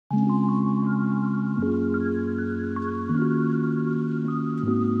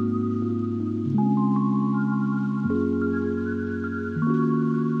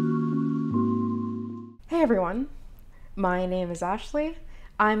Hi everyone, my name is Ashley.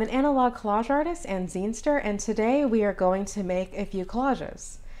 I'm an analog collage artist and zinester, and today we are going to make a few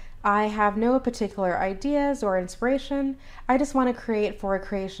collages. I have no particular ideas or inspiration, I just want to create for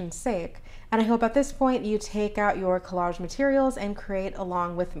creation's sake, and I hope at this point you take out your collage materials and create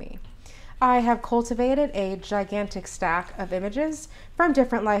along with me. I have cultivated a gigantic stack of images from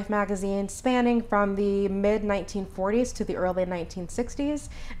different Life magazines spanning from the mid-1940s to the early 1960s,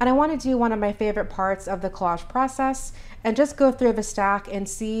 and I want to do one of my favorite parts of the collage process and just go through the stack and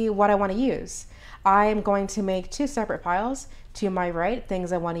see what I want to use. I am going to make two separate piles. To my right,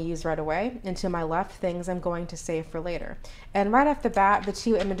 things I want to use right away, and to my left, things I'm going to save for later. And right off the bat, the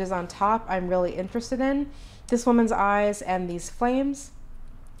two images on top I'm really interested in, this woman's eyes and these flames.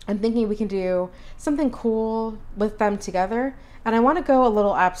 I'm thinking we can do something cool with them together, and I want to go a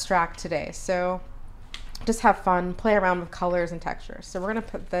little abstract today, so just have fun, play around with colors and textures. So we're going to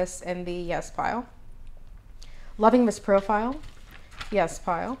put this in the yes pile. Loving this profile, yes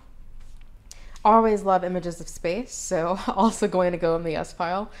pile. Always love images of space, so also going to go in the yes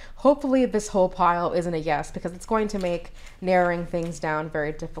pile. Hopefully this whole pile isn't a yes, because it's going to make narrowing things down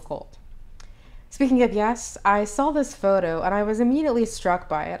very difficult. Speaking of yes, I saw this photo and I was immediately struck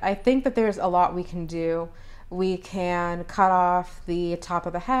by it. I think that there's a lot we can do. We can cut off the top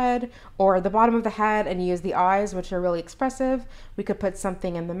of the head or the bottom of the head and use the eyes, which are really expressive. We could put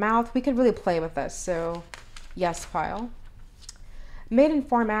something in the mouth. We could really play with this, so yes pile. Made in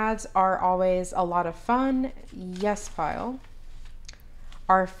form ads are always a lot of fun, yes pile.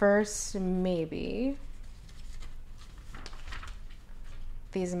 Our first maybe.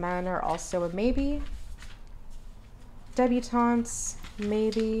 These men are also a maybe. Debutantes,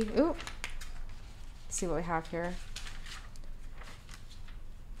 maybe. Ooh, let's see what we have here.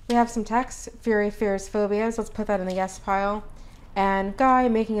 We have some text, fury, fears, phobias. Let's put that in the yes pile. And guy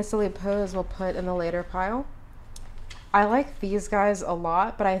making a silly pose we'll put in the later pile. I like these guys a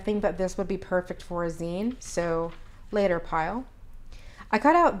lot, but I think that this would be perfect for a zine, so later pile. I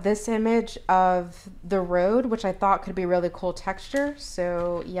cut out this image of the road, which I thought could be really cool texture,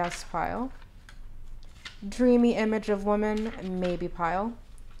 so yes pile. Dreamy image of woman, maybe pile.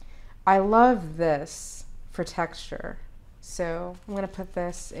 I love this for texture, so I'm gonna put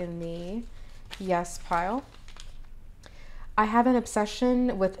this in the yes pile. I have an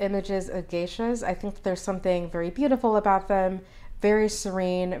obsession with images of geishas. I think there's something very beautiful about them, very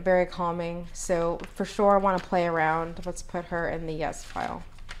serene, very calming. So for sure I want to play around. Let's put her in the yes pile.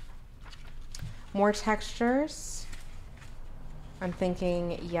 More textures. I'm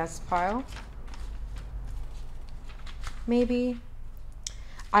thinking yes pile. Maybe.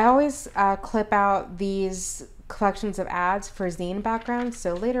 I always clip out these collections of ads for zine backgrounds.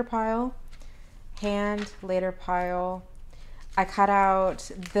 So later pile, hand, later pile. I cut out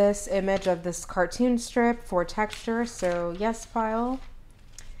this image of this cartoon strip for texture, so yes pile.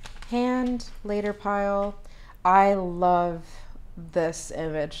 Hand, later pile. I love this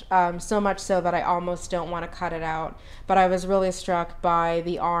image, so much so that I almost don't want to cut it out, but I was really struck by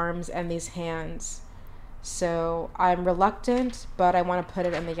the arms and these hands. So I'm reluctant, but I want to put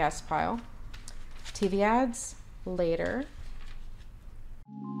it in the yes pile. TV ads, later.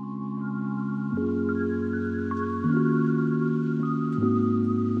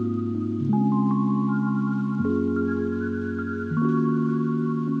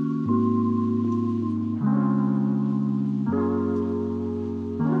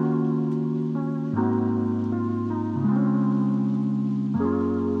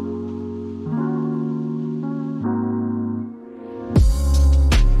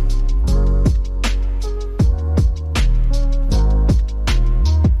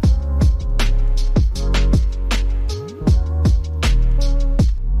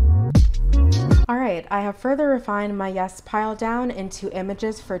 I have further refined my yes pile down into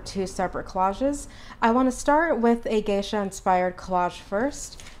images for two separate collages. I want to start with a geisha inspired collage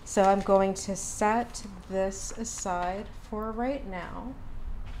first, so I'm going to set this aside for right now.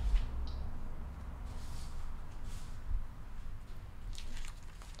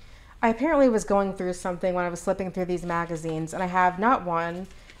 I apparently was going through something when I was flipping through these magazines, and I have not one,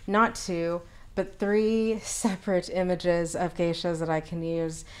 not two, but three separate images of geishas that I can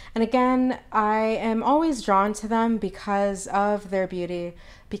use. And again, I am always drawn to them because of their beauty,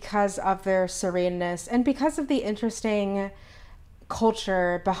 because of their sereneness, and because of the interesting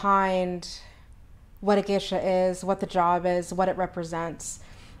culture behind what a geisha is, what the job is, what it represents.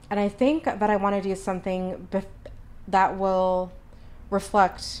 And I think that I want to do something that will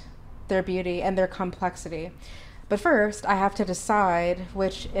reflect their beauty and their complexity. But first, I have to decide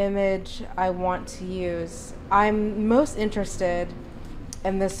which image I want to use. I'm most interested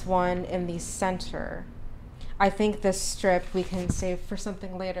in this one in the center. I think this strip we can save for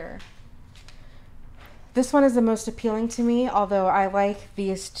something later. This one is the most appealing to me, although I like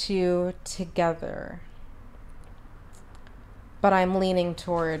these two together. But I'm leaning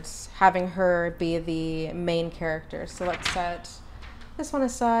towards having her be the main character. So let's set this one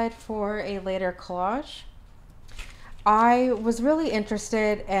aside for a later collage. I was really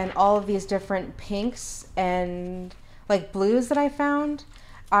interested in all of these different pinks and like blues that I found.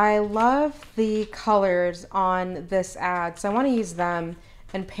 I love the colors on this ad, so I want to use them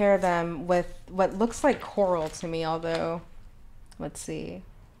and pair them with what looks like coral to me, although, let's see.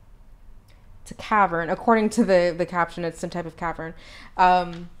 It's a cavern. According to the caption, it's some type of cavern.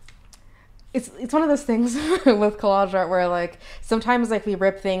 It's one of those things with collage art where like sometimes like we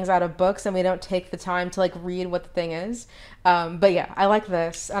rip things out of books and we don't take the time to like read what the thing is. But yeah, I like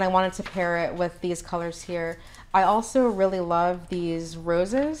this and I wanted to pair it with these colors here. I also really love these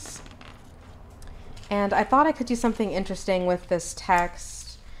roses. And I thought I could do something interesting with this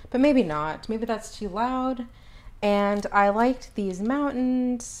text, but maybe not. Maybe that's too loud. And I liked these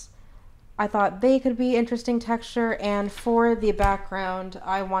mountains. I thought they could be interesting texture, and for the background,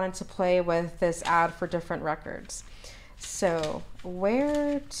 I wanted to play with this ad for different records. So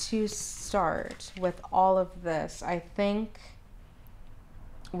where to start with all of this? I think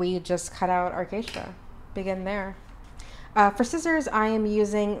we just cut out our geisha. Begin there. For scissors, I am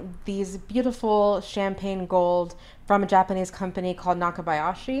using these beautiful champagne gold from a Japanese company called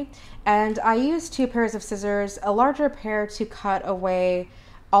Nakabayashi, and I used two pairs of scissors, a larger pair to cut away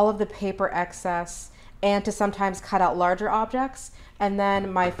all of the paper excess and to sometimes cut out larger objects. And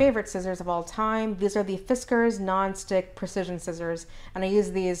then my favorite scissors of all time, these are the Fiskars non-stick precision scissors, and I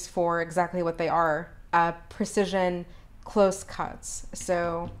use these for exactly what they are, precision close cuts.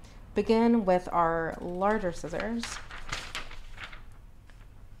 So begin with our larger scissors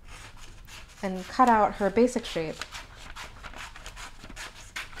and cut out her basic shape.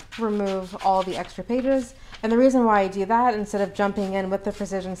 Remove all the extra pages. And the reason why I do that instead of jumping in with the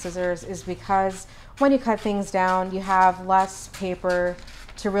precision scissors is because when you cut things down, you have less paper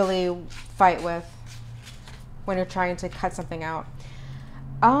to really fight with when you're trying to cut something out.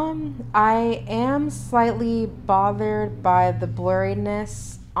 I am slightly bothered by the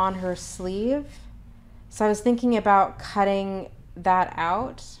blurriness on her sleeve. So I was thinking about cutting that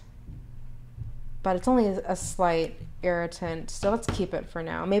out, but it's only a slight irritant. So let's keep it for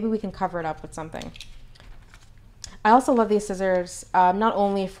now. Maybe we can cover it up with something. I also love these scissors, not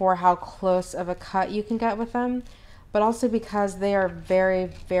only for how close of a cut you can get with them, but also because they are very,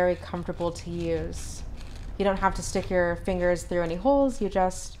 very comfortable to use. You don't have to stick your fingers through any holes, you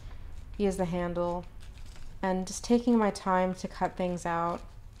just use the handle. And just taking my time to cut things out.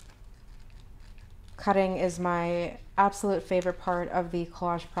 Cutting is my absolute favorite part of the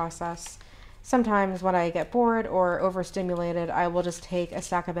collage process. Sometimes when I get bored or overstimulated, I will just take a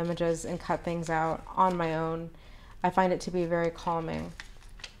stack of images and cut things out on my own. I find it to be very calming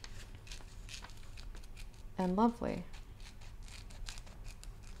and lovely.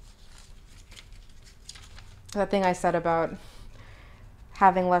 That thing I said about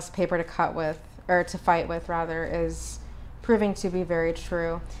having less paper to cut with, or to fight with rather, is proving to be very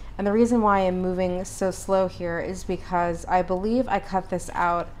true. And the reason why I'm moving so slow here is because I believe I cut this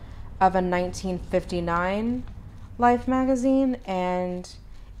out of a 1959 Life magazine, and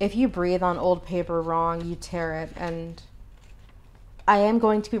if you breathe on old paper wrong, you tear it. And I am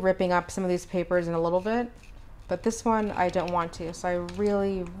going to be ripping up some of these papers in a little bit, but this one I don't want to, so I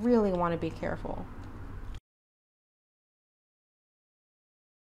really, really want to be careful.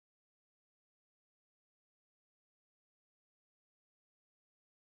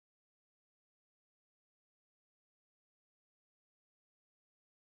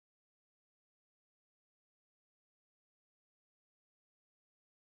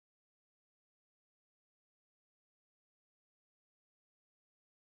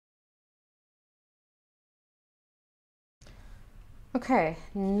 Okay,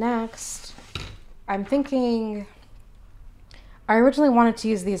 next, I'm thinking, I originally wanted to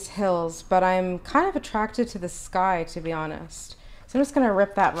use these hills, but I'm kind of attracted to the sky, to be honest. So I'm just gonna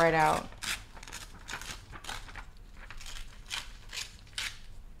rip that right out.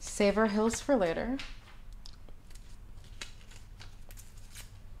 Save our hills for later.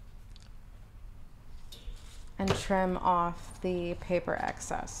 And trim off the paper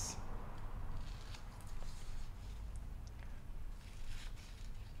excess.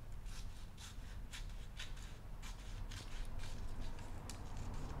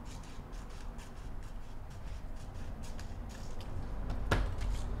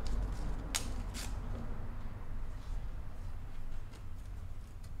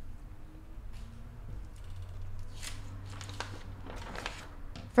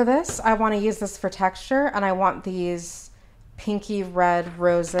 For this, I want to use this for texture, and I want these pinky red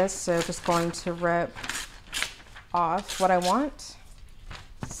roses, so just going to rip off what I want.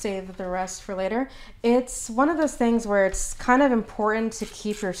 Save the rest for later. It's one of those things where it's kind of important to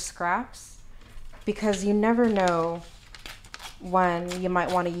keep your scraps because you never know when you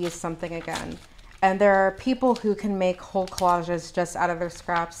might want to use something again. And there are people who can make whole collages just out of their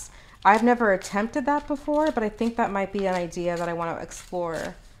scraps. I've never attempted that before, but I think that might be an idea that I want to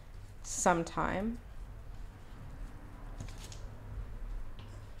explore sometime.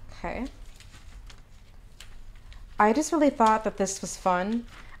 Okay. I just really thought that this was fun.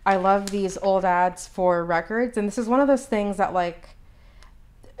 I love these old ads for records, and this is one of those things that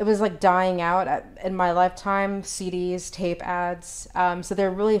it was like dying out in my lifetime, CDs, tape ads. So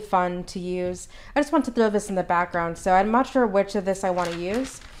they're really fun to use. I just want to throw this in the background, so I'm not sure which of this I want to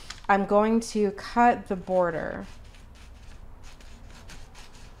use. I'm going to cut the border.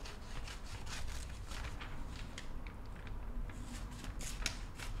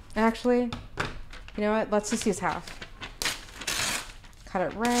 And actually, you know what? Let's just use half. Cut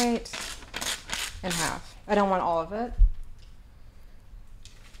it right in half. I don't want all of it.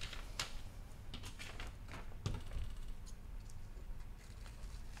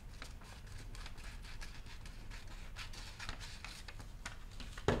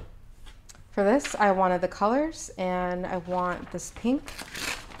 For this, I wanted the colors, and I want this pink,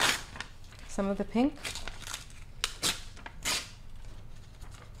 some of the pink.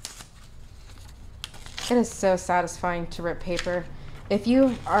 It is so satisfying to rip paper. If you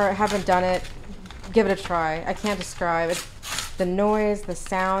haven't done it, give it a try. I can't describe it. The noise, the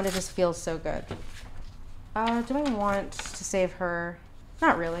sound, it just feels so good. Do I want to save her?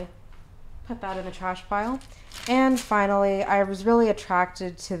 Not really. Put that in the trash pile. And finally, I was really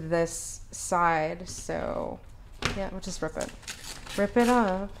attracted to this side, so yeah, we'll just rip it. Rip it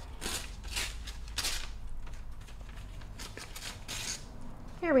up.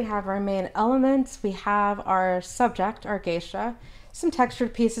 Here we have our main elements. We have our subject, our geisha, some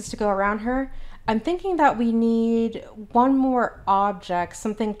textured pieces to go around her. I'm thinking that we need one more object,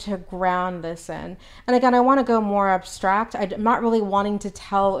 something to ground this in. And again, I want to go more abstract. I'm not really wanting to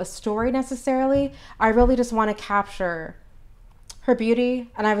tell a story necessarily. I really just want to capture her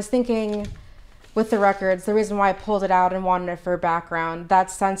beauty. And I was thinking with the records, the reason why I pulled it out and wanted it for background, that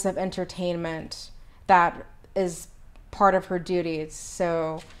sense of entertainment that is part of her duties.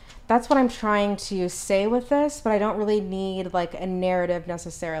 So that's what I'm trying to say with this, but I don't really need like a narrative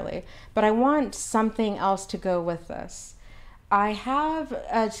necessarily. But I want something else to go with this. I have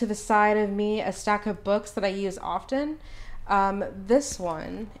to the side of me a stack of books that I use often. This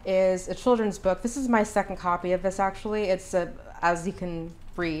one is a children's book. This is my second copy of this actually. It's as you can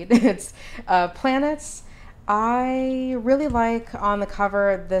read, it's planets. I really like on the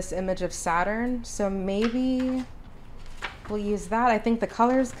cover this image of Saturn, so maybe we'll use that. I think the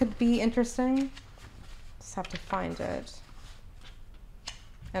colors could be interesting. Just have to find it.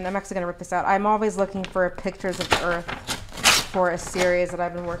 And I'm actually going to rip this out. I'm always looking for pictures of the Earth for a series that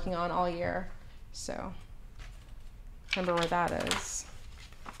I've been working on all year. So remember where that is.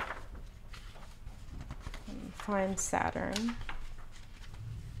 Find Saturn.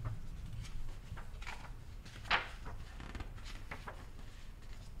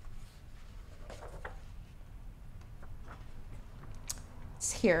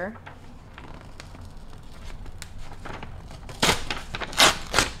 It's here.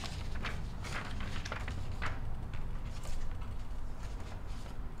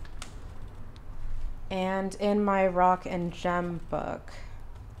 And in my rock and gem book,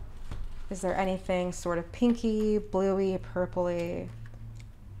 is there anything sort of pinky, bluey, purpley?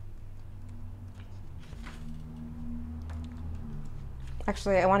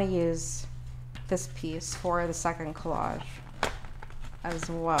 Actually, I want to use this piece for the second collage as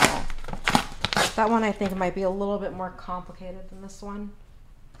well. That one I think might be a little bit more complicated than this one.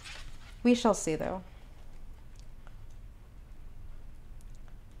 We shall see though.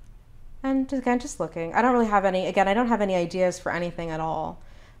 And again, just looking. I don't really have any, again, I don't have any ideas for anything at all,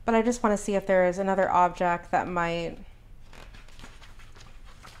 but I just want to see if there is another object that might.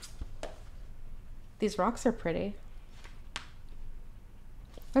 These rocks are pretty.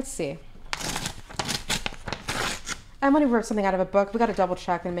 Let's see. I'm going to rip something out of a book. We got to double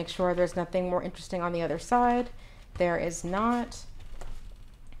check and make sure there's nothing more interesting on the other side. There is not.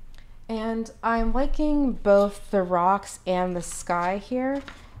 And I'm liking both the rocks and the sky here.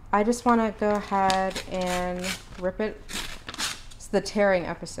 I just want to go ahead and rip it. It's the tearing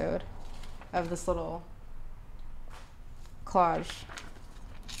episode of this little collage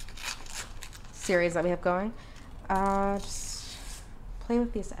series that we have going. Just play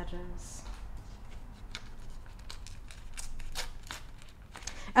with these edges.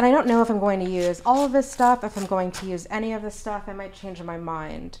 And I don't know if I'm going to use all of this stuff, if I'm going to use any of this stuff. I might change my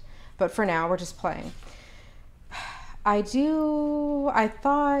mind. But for now, we're just playing. I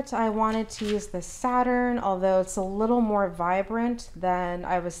thought I wanted to use the Saturn, although it's a little more vibrant than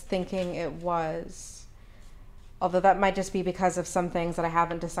I was thinking it was. Although that might just be because of some things that I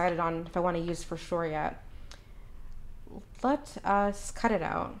haven't decided on if I want to use for sure yet. Let us cut it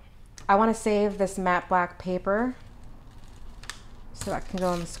out. I want to save this matte black paper so that can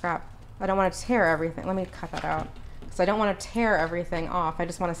go in the scrap. I don't want to tear everything. Let me cut that out. Because I don't want to tear everything off. I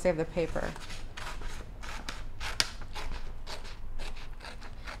just want to save the paper.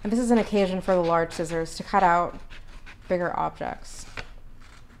 And this is an occasion for the large scissors to cut out bigger objects.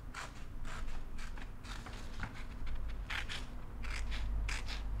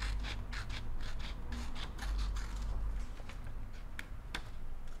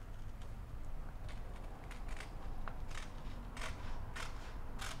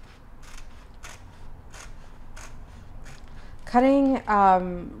 Cutting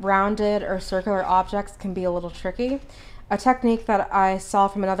rounded or circular objects can be a little tricky. A technique that I saw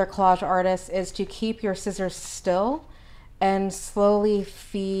from another collage artist is to keep your scissors still and slowly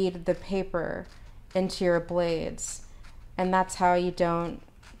feed the paper into your blades. And that's how you don't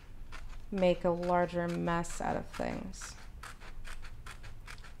make a larger mess out of things.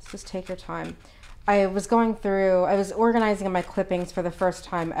 Just take your time. I was organizing my clippings for the first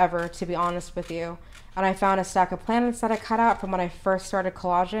time ever, to be honest with you. And I found a stack of planets that I cut out from when I first started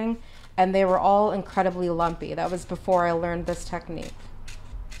collaging, and they were all incredibly lumpy. That was before I learned this technique.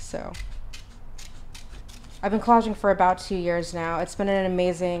 So I've been collaging for about 2 years now. It's been an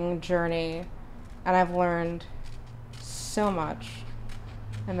amazing journey, and I've learned so much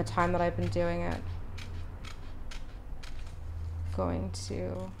in the time that I've been doing it. Going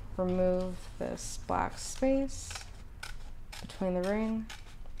to remove this black space between the ring.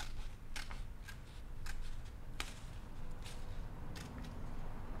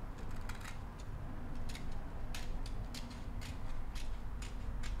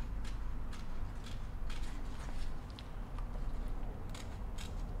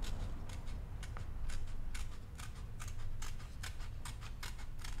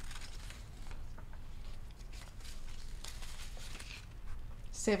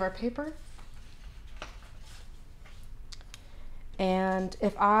 Save our paper. And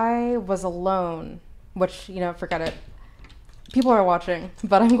if I was alone, which, you know, forget it. People are watching,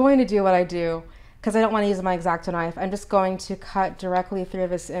 but I'm going to do what I do because I don't want to use my X-Acto knife. I'm just going to cut directly through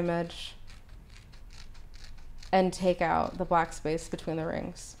this image and take out the black space between the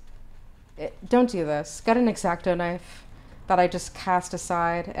rings. Don't do this. Get an X-Acto knife that I just cast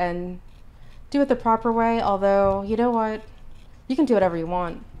aside and do it the proper way, although, you know what? You can do whatever you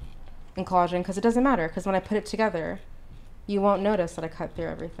want in collaging because it doesn't matter, because when I put it together, you won't notice that I cut through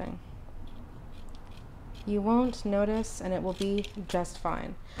everything. You won't notice, and it will be just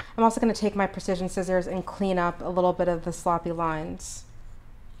fine. I'm also going to take my precision scissors and clean up a little bit of the sloppy lines,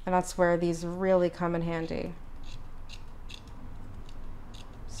 and that's where these really come in handy.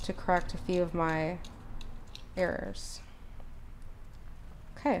 Just to correct a few of my errors.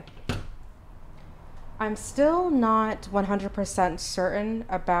 Okay. I'm still not 100% certain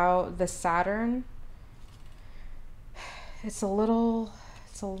about the Saturn. It's a little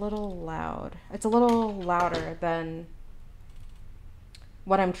loud. It's a little louder than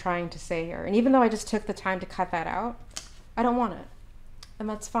what I'm trying to say here. And even though I just took the time to cut that out, I don't want it. And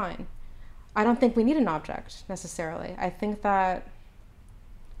that's fine. I don't think we need an object necessarily. I think that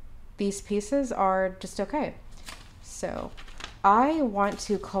these pieces are just okay. So I want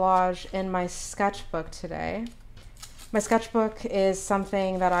to collage in my sketchbook today. My sketchbook is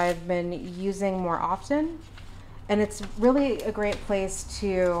something that I've been using more often, and it's really a great place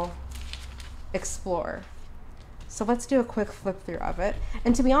to explore. So let's do a quick flip through of it.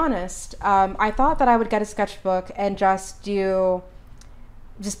 And to be honest, I thought that I would get a sketchbook and just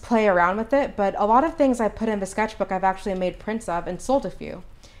play around with it, but a lot of things I put in the sketchbook I've actually made prints of and sold a few.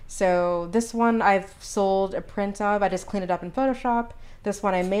 So this one I've sold a print of. I just cleaned it up in Photoshop. This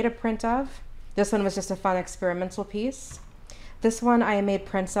one I made a print of. This one was just a fun experimental piece. This one I made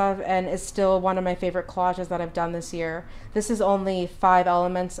prints of and is still one of my favorite collages that I've done this year. This is only 5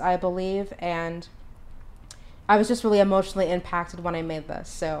 elements, I believe, and I was just really emotionally impacted when I made this.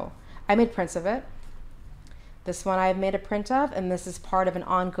 So I made prints of it. This one I've made a print of, and this is part of an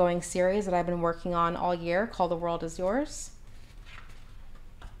ongoing series that I've been working on all year called The World Is Yours.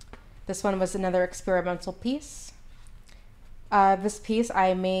 This one was another experimental piece. This piece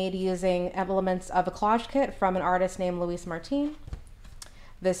I made using elements of a collage kit from an artist named Louise Martin.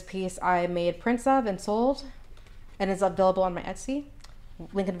 This piece I made prints of and sold and is available on my Etsy,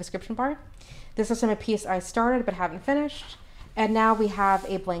 link in the description bar. This is from a piece I started but haven't finished. And now we have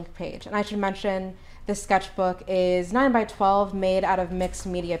a blank page. And I should mention this sketchbook is 9 by 12 made out of mixed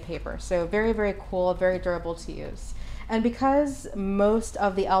media paper. So very, very cool, very durable to use. And because most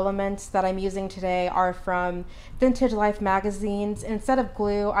of the elements that I'm using today are from Vintage Life magazines, instead of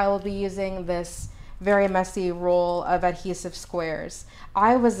glue, I will be using this very messy roll of adhesive squares.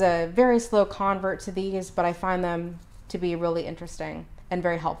 I was a very slow convert to these, but I find them to be really interesting and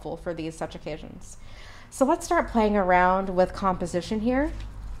very helpful for these such occasions. So let's start playing around with composition here.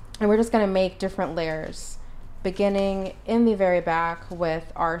 And we're just gonna make different layers, beginning in the very back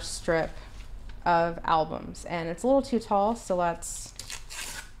with our strip of albums. And it's a little too tall, so let's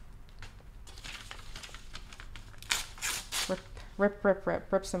rip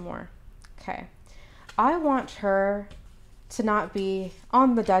some more. Okay. I want her to not be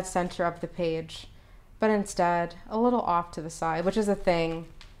on the dead center of the page, but instead a little off to the side, which is a thing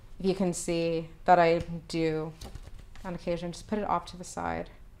you can see that I do on occasion. Just put it off to the side.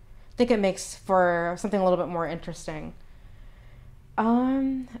 I think it makes for something a little bit more interesting.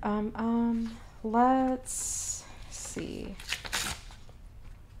 Let's see.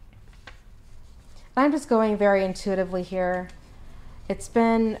 I'm just going very intuitively here. It's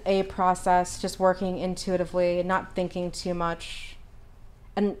been a process just working intuitively, not thinking too much.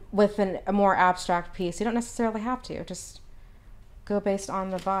 And with a more abstract piece, you don't necessarily have to. Just go based on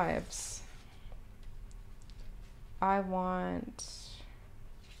the vibes. I want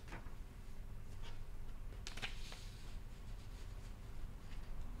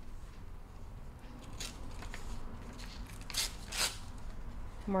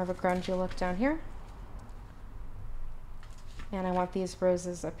more of a grungy look down here. And I want these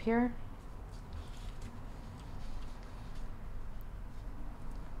roses up here.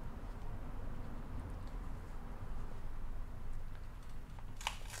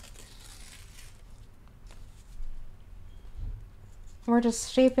 We're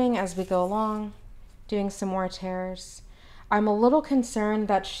just shaping as we go along, doing some more tears. I'm a little concerned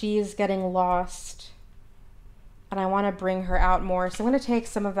that she's getting lost and I want to bring her out more. So I'm going to take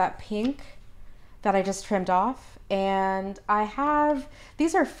some of that pink that I just trimmed off, and I have,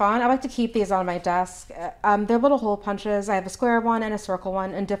 these are fun. I like to keep these on my desk. They're little hole punches. I have a square one and a circle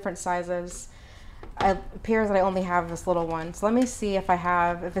one in different sizes. It appears that I only have this little one. So let me see if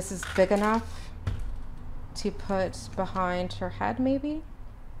this is big enough to put behind her head maybe.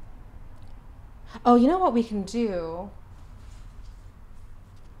 Oh, you know what we can do?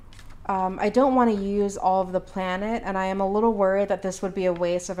 I don't want to use all of the planet, and I am a little worried that this would be a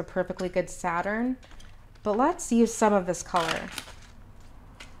waste of a perfectly good Saturn, but let's use some of this color.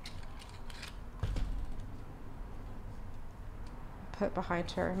 Put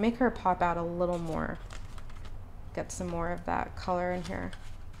behind her, make her pop out a little more. Get some more of that color in here.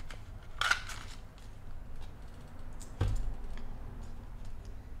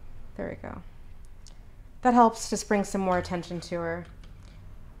 There we go. That helps just bring some more attention to her.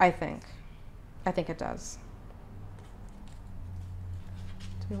 I think it does.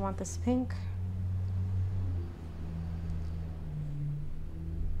 Do we want this pink?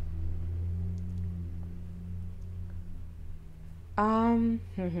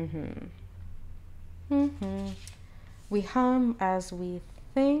 We hum as we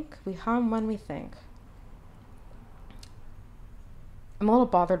think. We hum when we think. I'm a little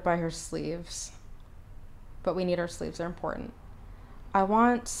bothered by her sleeves, but we need our sleeves, they're important. I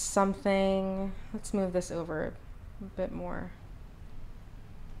want something, let's move this over a bit more.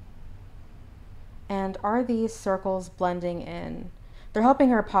 And are these circles blending in? They're helping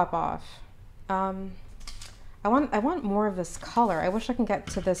her pop off. I want more of this color. I wish I can get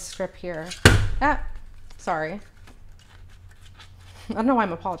to this strip here. Ah, sorry. I don't know why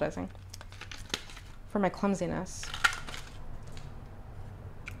I'm apologizing for my clumsiness.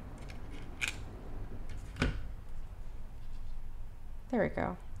 There we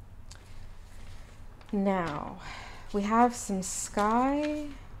go. Now, we have some sky,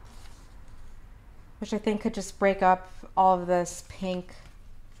 which I think could just break up all of this pink,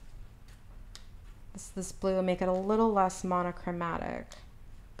 this blue, and make it a little less monochromatic.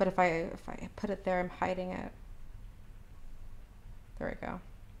 But if I put it there, I'm hiding it. There we go.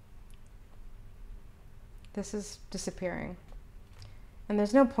 This is disappearing. And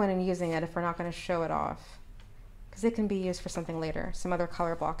there's no point in using it if we're not going to show it off, because it can be used for something later, some other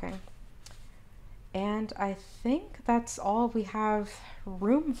color blocking. And I think that's all we have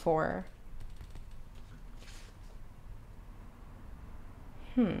room for.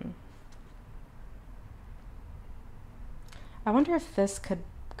 I wonder if this could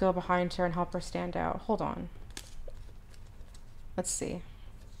go behind her and help her stand out. Hold on. Let's see.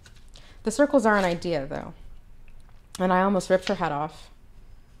 The circles are an idea though. And I almost ripped her head off.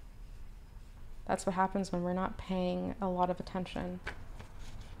 That's what happens when we're not paying a lot of attention.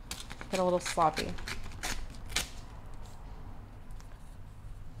 Get a little sloppy.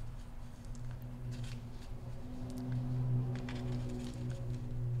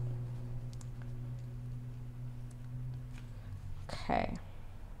 Okay.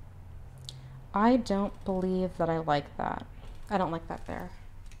 I don't believe that I like that. I don't like that there.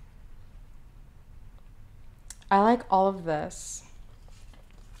 I like all of this.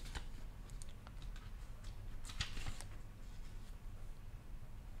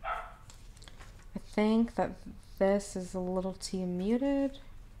 I think that this is a little too muted.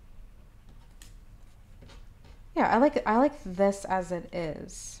 Yeah, I like this as it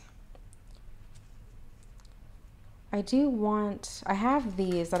is. I have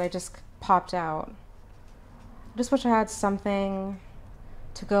these that I just popped out. I just wish I had something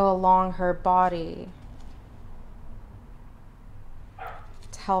to go along her body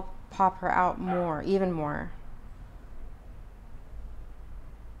to help pop her out more, even more.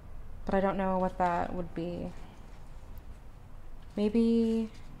 But I don't know what that would be. Maybe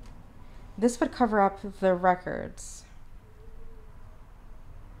this would cover up the records.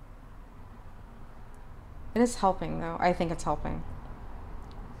 It is helping though. I think it's helping.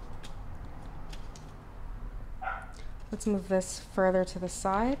 Let's move this further to the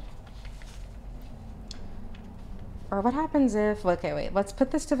side. Or what happens if, okay, wait, let's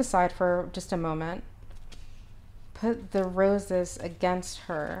put this to the side for just a moment. Put the roses against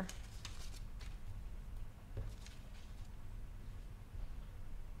her.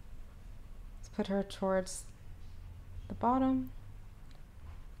 Let's put her towards the bottom.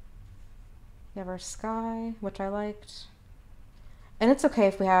 We have our sky, which I liked. And it's okay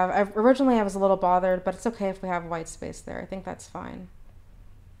if we have, originally I was a little bothered, but it's okay if we have white space there. I think that's fine.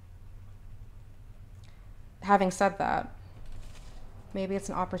 Having said that, maybe it's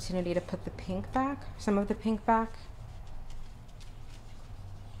an opportunity to put the pink back, some of the pink back.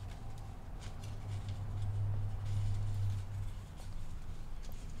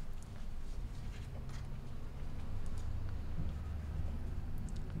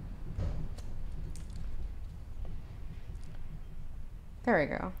 There we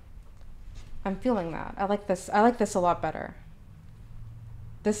go. I'm feeling that. I like this. I like this a lot better.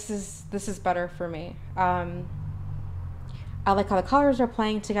 This is better for me. I like how the colors are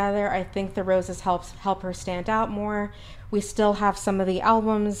playing together. I think the roses help her stand out more. We still have some of the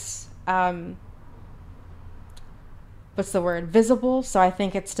albums, what's the word, visible. So I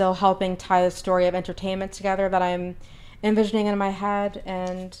think it's still helping tie the story of entertainment together that I'm envisioning in my head.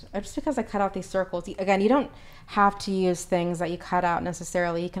 And just because I cut out these circles, again, you don't have to use things that you cut out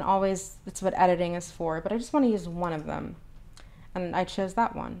necessarily. You can always, that's what editing is for, but I just want to use one of them. And I chose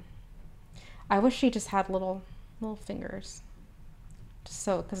that one. I wish she just had little fingers. Just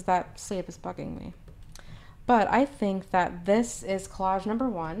so, because that sleeve is bugging me. But I think that this is collage number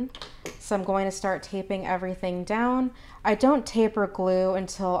 1. So I'm going to start taping everything down. I don't tape or glue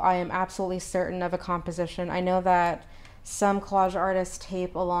until I am absolutely certain of a composition. I know that some collage artists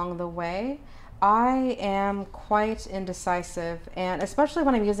tape along the way. I am quite indecisive, and especially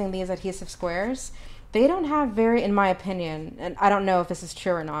when I'm using these adhesive squares, they don't have very, in my opinion, and I don't know if this is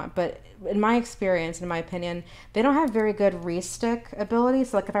true or not, but in my experience, in my opinion, they don't have very good restick ability.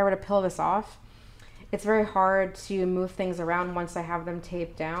 So like if I were to peel this off, it's very hard to move things around once I have them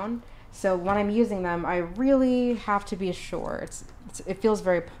taped down. So when I'm using them, I really have to be sure. It feels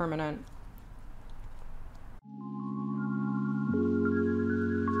very permanent.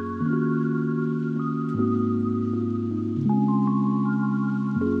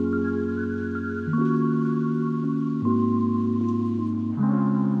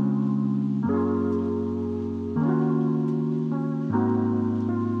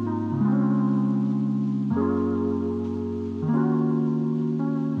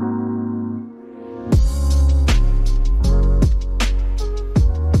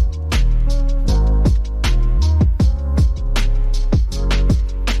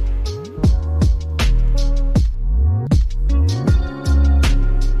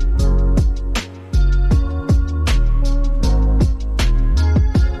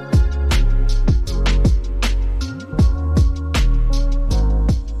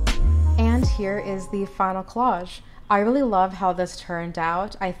 Here is the final collage. I really love how this turned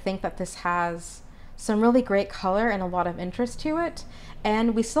out. I think that this has some really great color and a lot of interest to it.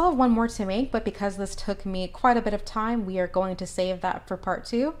 And we still have one more to make, but because this took me quite a bit of time, we are going to save that for part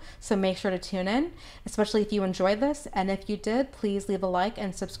 2. So make sure to tune in, especially if you enjoyed this. And if you did, please leave a like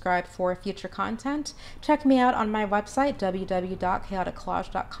and subscribe for future content. Check me out on my website,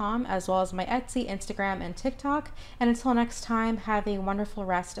 www.chaoticcollage.com, as well as my Etsy, Instagram, and TikTok. And until next time, have a wonderful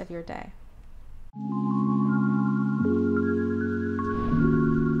rest of your day.